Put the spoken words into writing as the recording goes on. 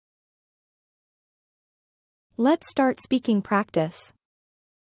Let's start speaking practice.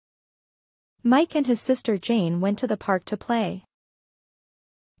 Mike and his sister Jane went to the park to play.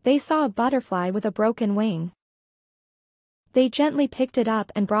 They saw a butterfly with a broken wing. They gently picked it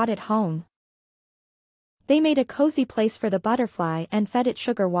up and brought it home. They made a cozy place for the butterfly and fed it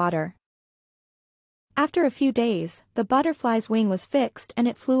sugar water. After a few days, the butterfly's wing was fixed and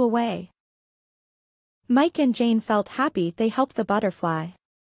it flew away. Mike and Jane felt happy they helped the butterfly.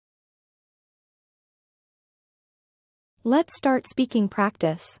 Let's start speaking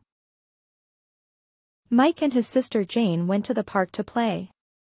practice. Mike and his sister Jane went to the park to play.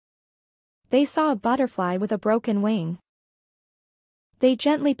 They saw a butterfly with a broken wing. They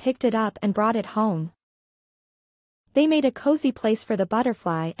gently picked it up and brought it home. They made a cozy place for the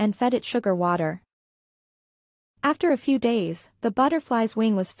butterfly and fed it sugar water. After a few days, the butterfly's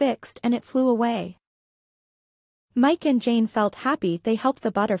wing was fixed and it flew away. Mike and Jane felt happy they helped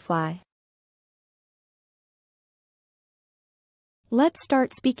the butterfly. Let's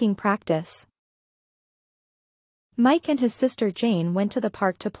start speaking practice. Mike and his sister Jane went to the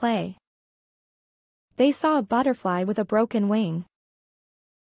park to play. They saw a butterfly with a broken wing.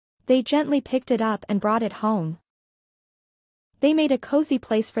 They gently picked it up and brought it home. They made a cozy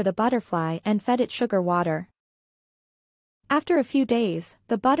place for the butterfly and fed it sugar water. After a few days,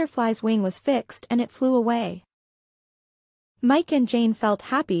 the butterfly's wing was fixed and it flew away. Mike and Jane felt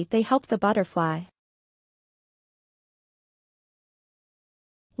happy they helped the butterfly.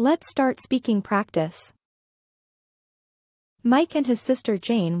 Let's start speaking practice. Mike and his sister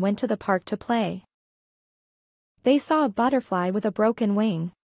Jane went to the park to play. They saw a butterfly with a broken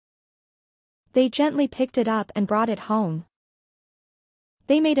wing. They gently picked it up and brought it home.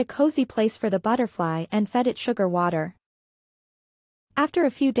 They made a cozy place for the butterfly and fed it sugar water. After a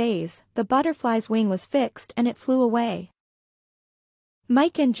few days, the butterfly's wing was fixed and it flew away.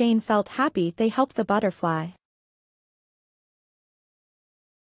 Mike and Jane felt happy they helped the butterfly.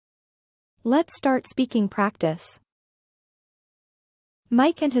 Let's start speaking practice.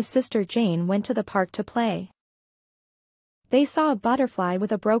 Mike and his sister Jane went to the park to play. They saw a butterfly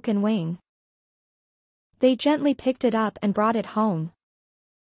with a broken wing. They gently picked it up and brought it home.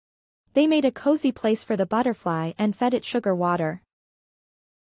 They made a cozy place for the butterfly and fed it sugar water.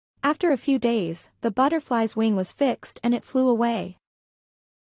 After a few days, the butterfly's wing was fixed and it flew away.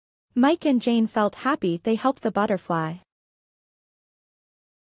 Mike and Jane felt happy they helped the butterfly.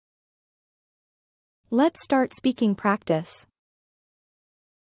 Let's start speaking practice.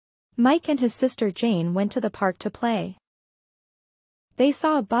 Mike and his sister Jane went to the park to play. They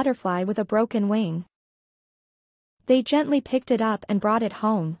saw a butterfly with a broken wing. They gently picked it up and brought it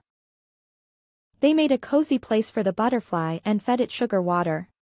home. They made a cozy place for the butterfly and fed it sugar water.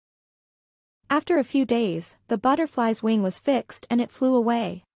 After a few days, the butterfly's wing was fixed and it flew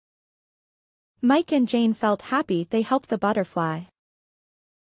away. Mike and Jane felt happy they helped the butterfly.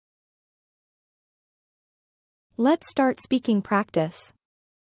 Let's start speaking practice.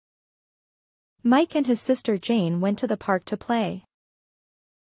 Mike and his sister Jane went to the park to play.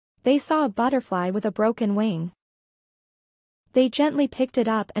 They saw a butterfly with a broken wing. They gently picked it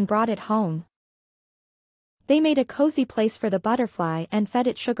up and brought it home. They made a cozy place for the butterfly and fed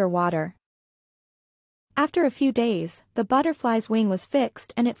it sugar water. After a few days, the butterfly's wing was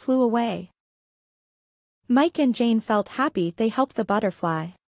fixed and it flew away. Mike and Jane felt happy they helped the butterfly.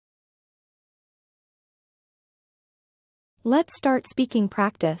 Let's start speaking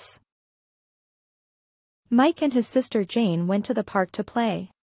practice. Mike and his sister Jane went to the park to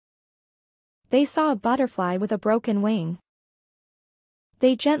play. They saw a butterfly with a broken wing.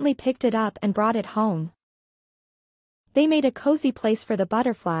 They gently picked it up and brought it home. They made a cozy place for the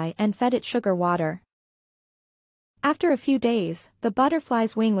butterfly and fed it sugar water. After a few days, the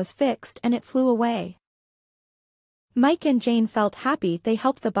butterfly's wing was fixed and it flew away. Mike and Jane felt happy they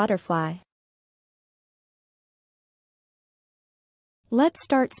helped the butterfly. Let's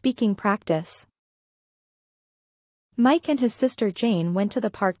start speaking practice. Mike and his sister Jane went to the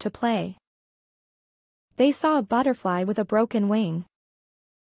park to play. They saw a butterfly with a broken wing.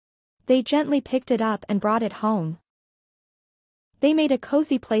 They gently picked it up and brought it home. They made a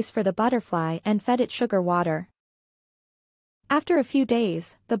cozy place for the butterfly and fed it sugar water. After a few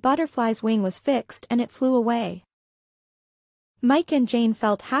days, the butterfly's wing was fixed and it flew away. Mike and Jane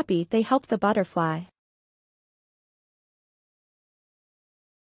felt happy they helped the butterfly.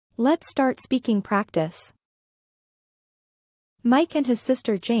 Let's start speaking practice. Mike and his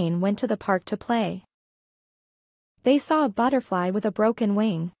sister Jane went to the park to play. They saw a butterfly with a broken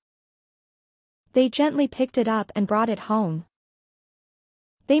wing. They gently picked it up and brought it home.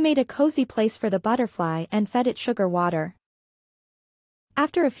 They made a cozy place for the butterfly and fed it sugar water.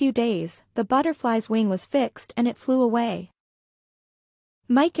 After a few days, the butterfly's wing was fixed and it flew away.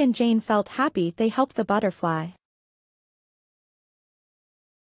 Mike and Jane felt happy they helped the butterfly.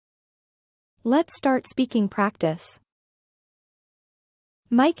 Let's start speaking practice.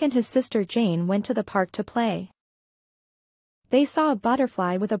 Mike and his sister Jane went to the park to play. They saw a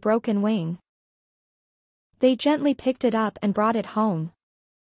butterfly with a broken wing. They gently picked it up and brought it home.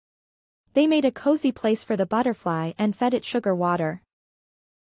 They made a cozy place for the butterfly and fed it sugar water.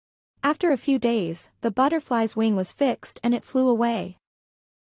 After a few days, the butterfly's wing was fixed and it flew away.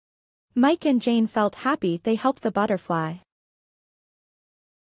 Mike and Jane felt happy they helped the butterfly.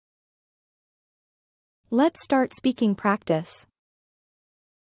 Let's start speaking practice.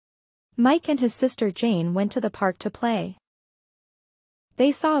 Mike and his sister Jane went to the park to play.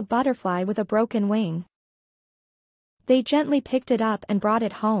 They saw a butterfly with a broken wing. They gently picked it up and brought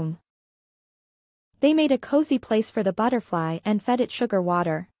it home. They made a cozy place for the butterfly and fed it sugar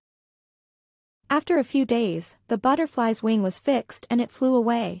water. After a few days, the butterfly's wing was fixed and it flew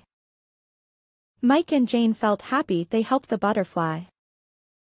away. Mike and Jane felt happy they helped the butterfly.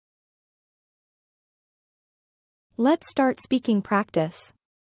 Let's start speaking practice.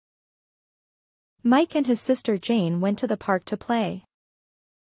 Mike and his sister Jane went to the park to play.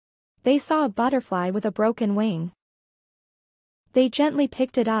 They saw a butterfly with a broken wing. They gently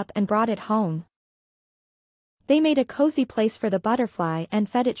picked it up and brought it home. They made a cozy place for the butterfly and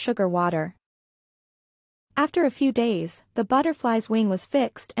fed it sugar water. After a few days, the butterfly's wing was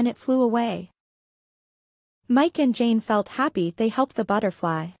fixed and it flew away. Mike and Jane felt happy they helped the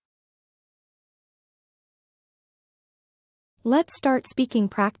butterfly. Let's start speaking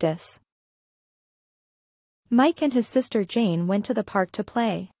practice. Mike and his sister Jane went to the park to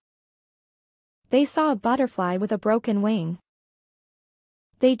play. They saw a butterfly with a broken wing.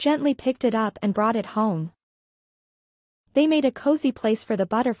 They gently picked it up and brought it home. They made a cozy place for the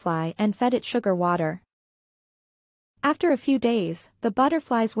butterfly and fed it sugar water. After a few days, the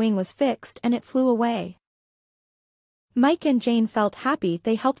butterfly's wing was fixed and it flew away. Mike and Jane felt happy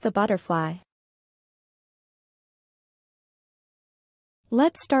they helped the butterfly.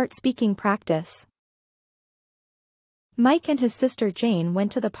 Let's start speaking practice. Mike and his sister Jane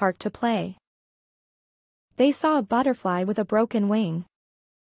went to the park to play. They saw a butterfly with a broken wing.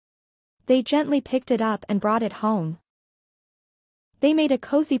 They gently picked it up and brought it home. They made a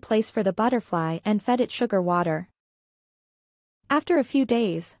cozy place for the butterfly and fed it sugar water. After a few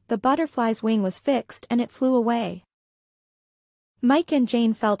days, the butterfly's wing was fixed and it flew away. Mike and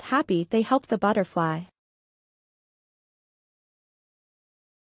Jane felt happy they helped the butterfly.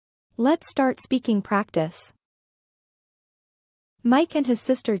 Let's start speaking practice. Mike and his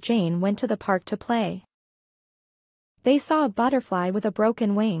sister Jane went to the park to play. They saw a butterfly with a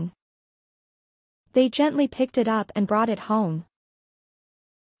broken wing. They gently picked it up and brought it home.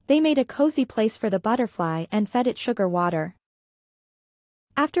 They made a cozy place for the butterfly and fed it sugar water.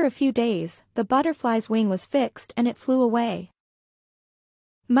 After a few days, the butterfly's wing was fixed and it flew away.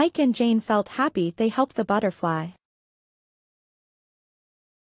 Mike and Jane felt happy they helped the butterfly.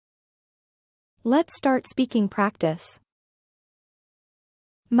 Let's start speaking practice.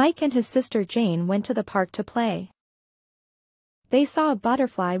 Mike and his sister Jane went to the park to play. They saw a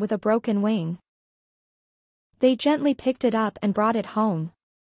butterfly with a broken wing. They gently picked it up and brought it home.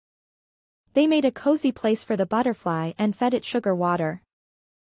 They made a cozy place for the butterfly and fed it sugar water.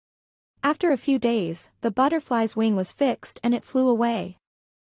 After a few days, the butterfly's wing was fixed and it flew away.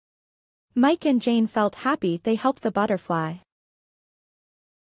 Mike and Jane felt happy they helped the butterfly.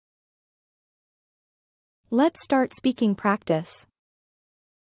 Let's start speaking practice.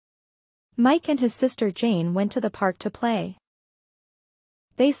 Mike and his sister Jane went to the park to play.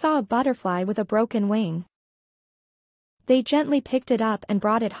 They saw a butterfly with a broken wing. They gently picked it up and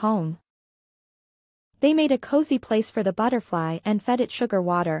brought it home. They made a cozy place for the butterfly and fed it sugar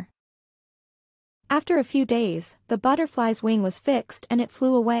water. After a few days, the butterfly's wing was fixed and it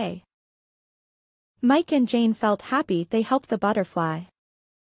flew away. Mike and Jane felt happy they helped the butterfly.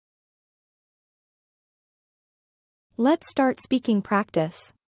 Let's start speaking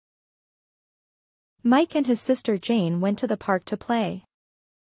practice. Mike and his sister Jane went to the park to play.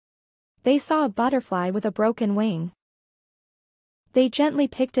 They saw a butterfly with a broken wing. They gently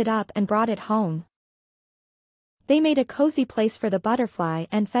picked it up and brought it home. They made a cozy place for the butterfly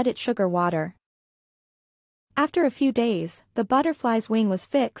and fed it sugar water. After a few days, the butterfly's wing was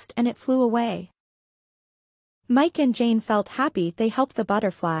fixed and it flew away. Mike and Jane felt happy they helped the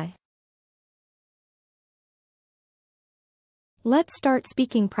butterfly. Let's start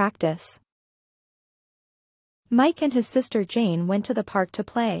speaking practice. Mike and his sister Jane went to the park to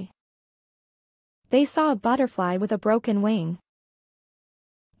play. They saw a butterfly with a broken wing.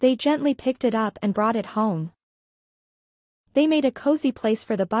 They gently picked it up and brought it home. They made a cozy place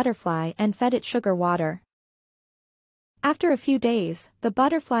for the butterfly and fed it sugar water. After a few days, the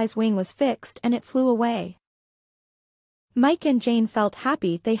butterfly's wing was fixed and it flew away. Mike and Jane felt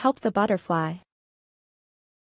happy they helped the butterfly.